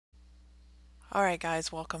Alright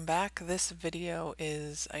guys, welcome back. This video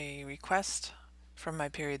is a request from my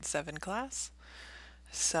Period 7 class.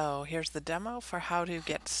 So here's the demo for how to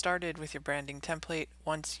get started with your branding template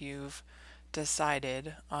once you've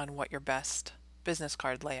decided on what your best business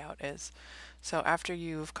card layout is. So after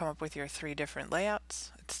you've come up with your 3 different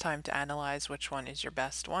layouts, it's time to analyze which one is your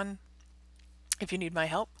best one. If you need my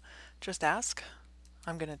help, just ask.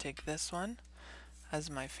 I'm going to take this one as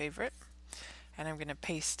my favorite and I'm going to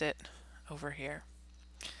paste it over here.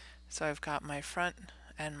 So I've got my front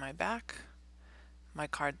and my back. My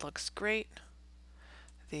card looks great.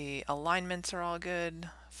 The alignments are all good.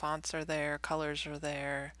 Fonts are there, colors are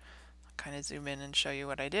there. I'll kind of zoom in and show you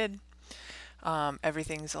what I did.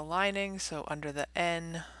 Everything's aligning, so under the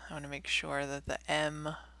N, I want to make sure that the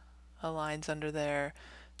M aligns under there,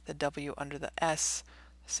 the W under the S.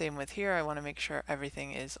 Same with here, I want to make sure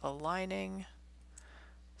everything is aligning.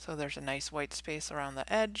 So there's a nice white space around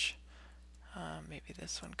the edge. Maybe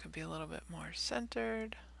this one could be a little bit more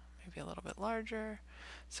centered, maybe a little bit larger.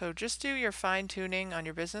 So just do your fine tuning on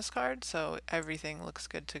your business card so everything looks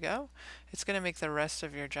good to go. It's going to make the rest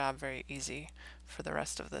of your job very easy for the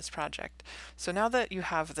rest of this project. So now that you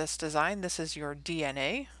have this design, this is your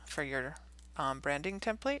DNA for your branding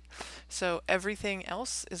template. So everything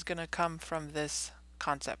else is going to come from this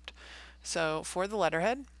concept. So for the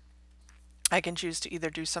letterhead, I can choose to either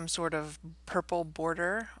do some sort of purple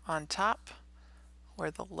border on top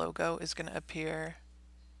where the logo is going to appear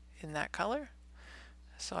in that color.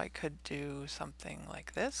 So I could do something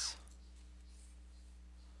like this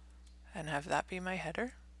and have that be my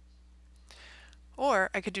header. Or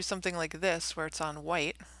I could do something like this where it's on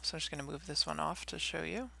white. So I'm just going to move this one off to show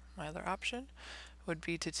you. My other option would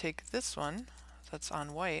be to take this one that's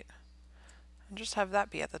on white and just have that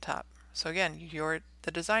be at the top. So again, you're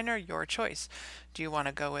the designer, your choice. Do you want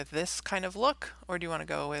to go with this kind of look or do you want to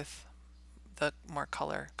go with the more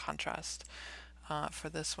color contrast? For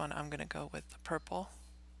this one, I'm going to go with the purple.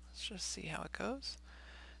 Let's just see how it goes.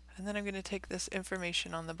 And then I'm going to take this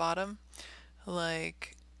information on the bottom,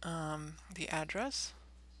 like the address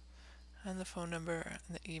and the phone number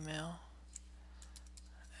and the email.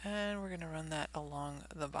 And we're going to run that along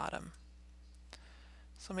the bottom.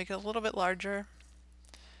 So make it a little bit larger.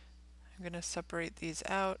 I'm going to separate these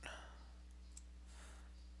out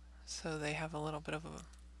so they have a little bit of a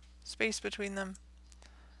space between them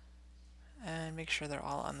and make sure they're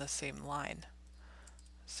all on the same line.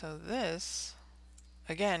 So this,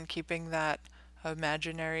 again, keeping that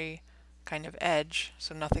imaginary kind of edge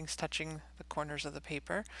so nothing's touching the corners of the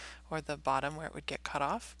paper or the bottom where it would get cut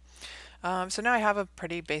off. So now I have a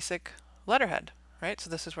pretty basic letterhead. Right,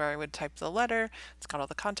 so this is where I would type the letter. It's got all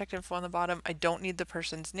the contact info on the bottom. I don't need the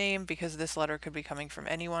person's name because this letter could be coming from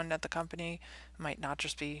anyone at the company. It might not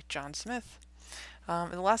just be John Smith.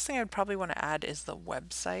 And the last thing I would probably want to add is the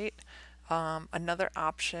website. Another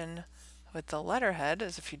option with the letterhead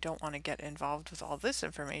is if you don't want to get involved with all this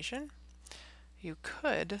information, you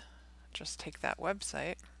could just take that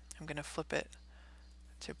website. I'm going to flip it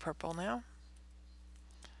to purple now.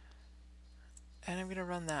 And I'm going to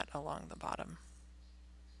run that along the bottom.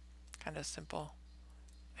 Kind of simple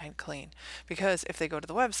and clean. Because if they go to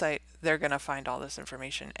the website, they're going to find all this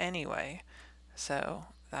information anyway. So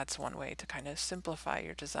that's one way to kind of simplify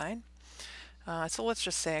your design. So let's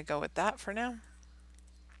just say I go with that for now.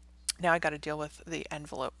 Now I got to deal with the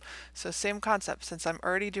envelope. So same concept. Since I'm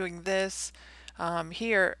already doing this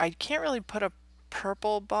here, I can't really put a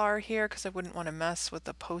purple bar here because I wouldn't want to mess with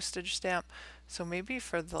the postage stamp. So maybe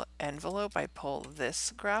for the envelope, I pull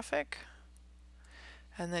this graphic.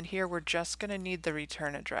 And then here we're just going to need the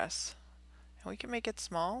return address. And we can make it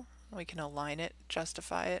small. We can align it,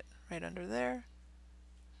 justify it right under there.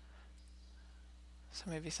 So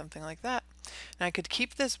maybe something like that. Now I could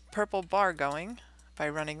keep this purple bar going by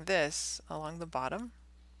running this along the bottom.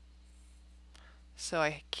 So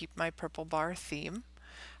I keep my purple bar theme.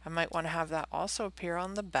 I might want to have that also appear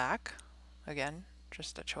on the back. Again,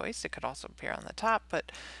 just a choice. It could also appear on the top,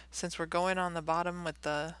 but since we're going on the bottom with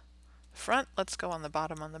the front, let's go on the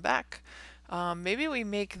bottom on the back. Maybe we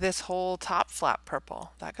make this whole top flap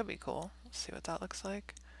purple. That could be cool. Let's see what that looks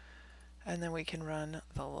like. And then we can run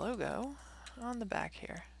the logo on the back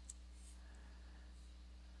here.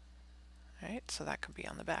 Alright, so that could be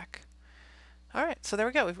on the back. Alright, so there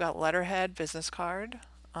we go. We've got letterhead, business card,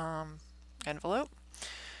 envelope.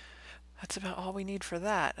 That's about all we need for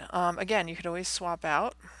that. Again, you could always swap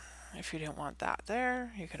out if you didn't want that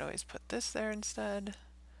there. You could always put this there instead.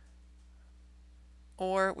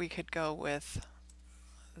 Or we could go with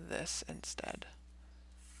this instead.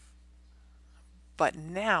 But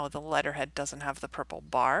now the letterhead doesn't have the purple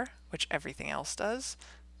bar, which everything else does.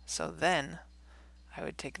 So then I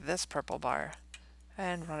would take this purple bar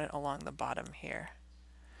and run it along the bottom here.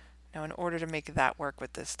 Now in order to make that work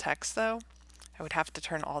with this text though, I would have to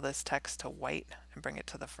turn all this text to white and bring it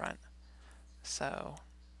to the front. So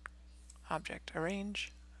object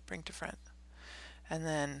arrange, bring to front. And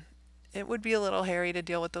then it would be a little hairy to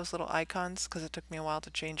deal with those little icons because it took me a while to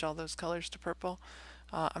change all those colors to purple.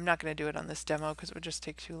 I'm not going to do it on this demo because it would just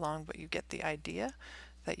take too long, but you get the idea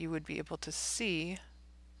that you would be able to see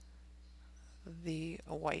the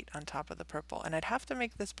white on top of the purple. And I'd have to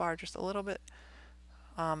make this bar just a little bit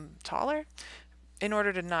taller in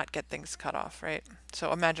order to not get things cut off, right?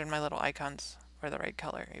 So imagine my little icons are the right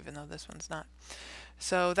color, even though this one's not.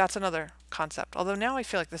 So that's another concept. Although now I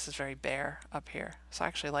feel like this is very bare up here. So I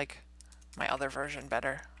actually like my other version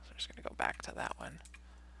better. So I'm just going to go back to that one.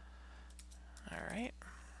 All right.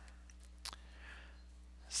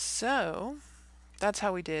 So that's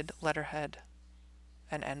how we did letterhead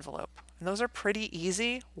and envelope. And those are pretty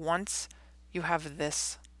easy once you have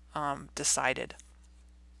this decided.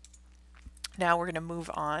 Now we're going to move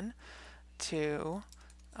on to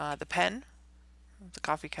the pen, the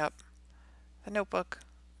coffee cup, the notebook,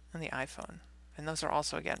 and the iPhone. And those are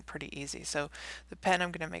also, again, pretty easy. So the pen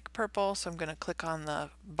I'm going to make purple, so I'm going to click on the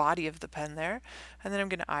body of the pen there, and then I'm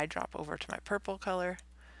going to eyedrop over to my purple color,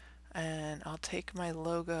 and I'll take my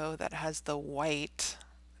logo that has the white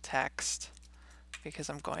text because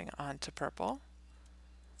I'm going on to purple,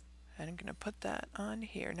 and I'm going to put that on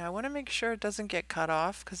here. Now I want to make sure it doesn't get cut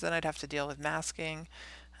off because then I'd have to deal with masking,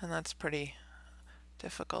 and that's pretty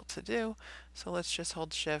difficult to do. So let's just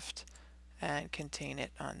hold shift and contain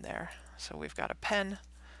it on there. So we've got a pen.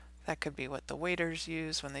 That could be what the waiters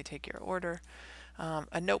use when they take your order.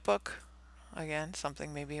 A notebook, again,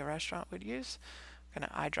 something maybe a restaurant would use. I'm going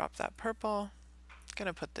to eyedrop that purple. Going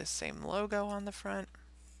to put this same logo on the front.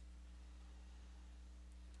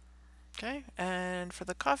 Okay, and for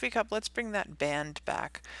the coffee cup, let's bring that band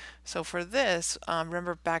back. So for this,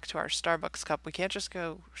 remember back to our Starbucks cup, we can't just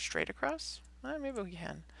go straight across. Well, maybe we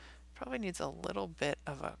can. Probably needs a little bit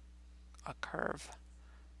of a curve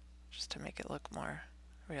just to make it look more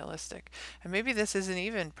realistic. And maybe this isn't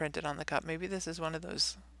even printed on the cup. Maybe this is one of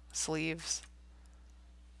those sleeves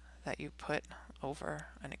that you put over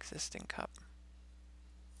an existing cup.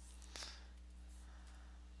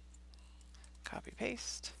 Copy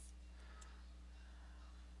paste.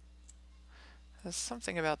 There's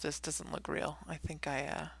something about this doesn't look real. I think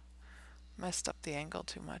I messed up the angle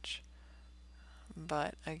too much.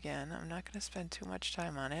 But again, I'm not going to spend too much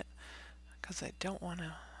time on it because I don't want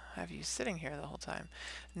to have you sitting here the whole time.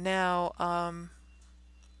 Now,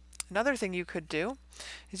 another thing you could do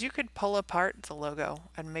is you could pull apart the logo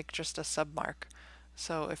and make just a submark.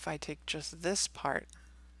 So if I take just this part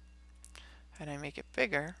and I make it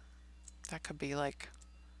bigger, that could be like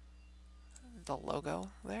the logo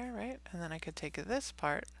there, right? And then I could take this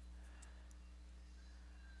part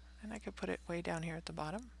and I could put it way down here at the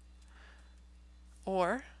bottom.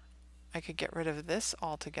 Or I could get rid of this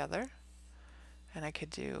altogether and I could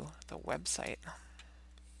do the website.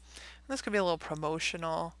 This could be a little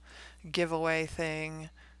promotional giveaway thing.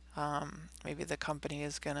 Maybe the company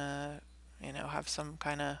is gonna, have some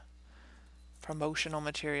kind of promotional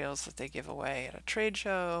materials that they give away at a trade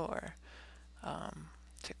show or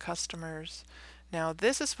to customers. Now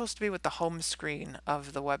this is supposed to be what the home screen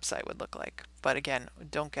of the website would look like, but again,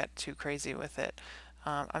 don't get too crazy with it.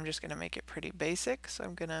 I'm just going to make it pretty basic, so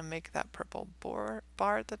I'm going to make that purple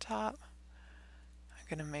bar at the top. I'm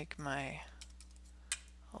going to make my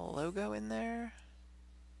logo in there.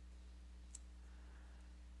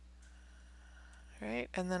 Right,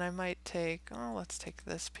 and then I might take, let's take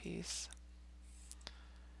this piece.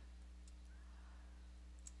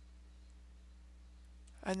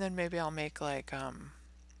 And then maybe I'll make like,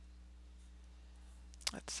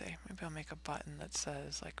 let's see, maybe I'll make a button that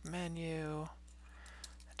says like menu,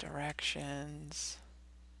 directions.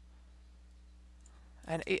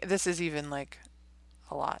 And this is even like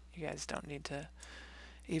a lot. You guys don't need to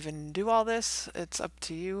even do all this. It's up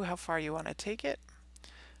to you how far you want to take it.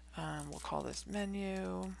 We'll call this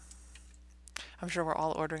menu. I'm sure we're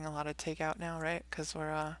all ordering a lot of takeout now, right? Because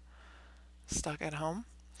we're stuck at home.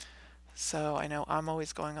 So I know I'm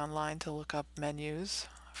always going online to look up menus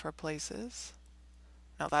for places.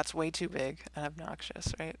 No, that's way too big and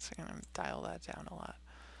obnoxious, right? So I'm going to dial that down a lot.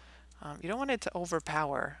 You don't want it to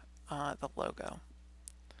overpower the logo.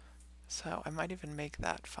 So I might even make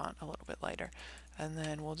that font a little bit lighter. And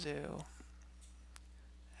then we'll do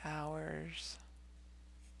hours.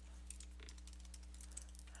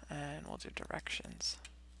 And we'll do directions.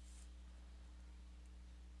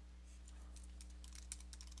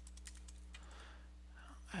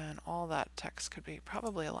 And all that text could be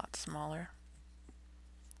probably a lot smaller.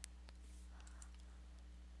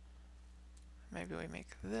 Maybe we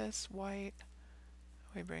make this white.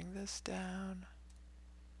 We bring this down.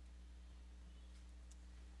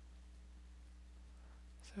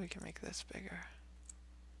 So we can make this bigger.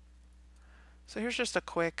 So here's just a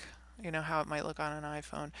quick, how it might look on an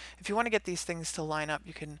iPhone. If you want to get these things to line up,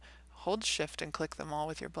 you can hold Shift and click them all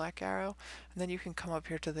with your black arrow, and then you can come up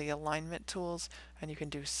here to the alignment tools and you can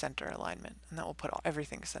do center alignment, and that will put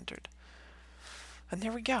everything centered. And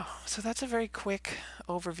there we go. So that's a very quick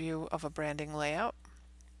overview of a branding layout.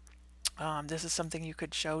 This is something you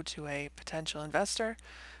could show to a potential investor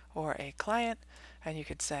or a client, and you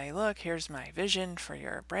could say, look, here's my vision for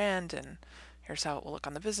your brand, and here's how it will look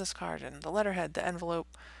on the business card and the letterhead, the envelope,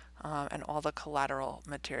 and all the collateral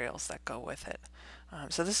materials that go with it.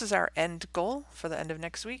 So this is our end goal for the end of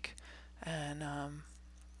next week, and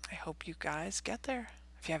I hope you guys get there.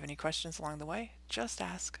 If you have any questions along the way, just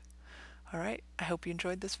ask. All right, I hope you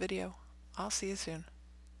enjoyed this video. I'll see you soon.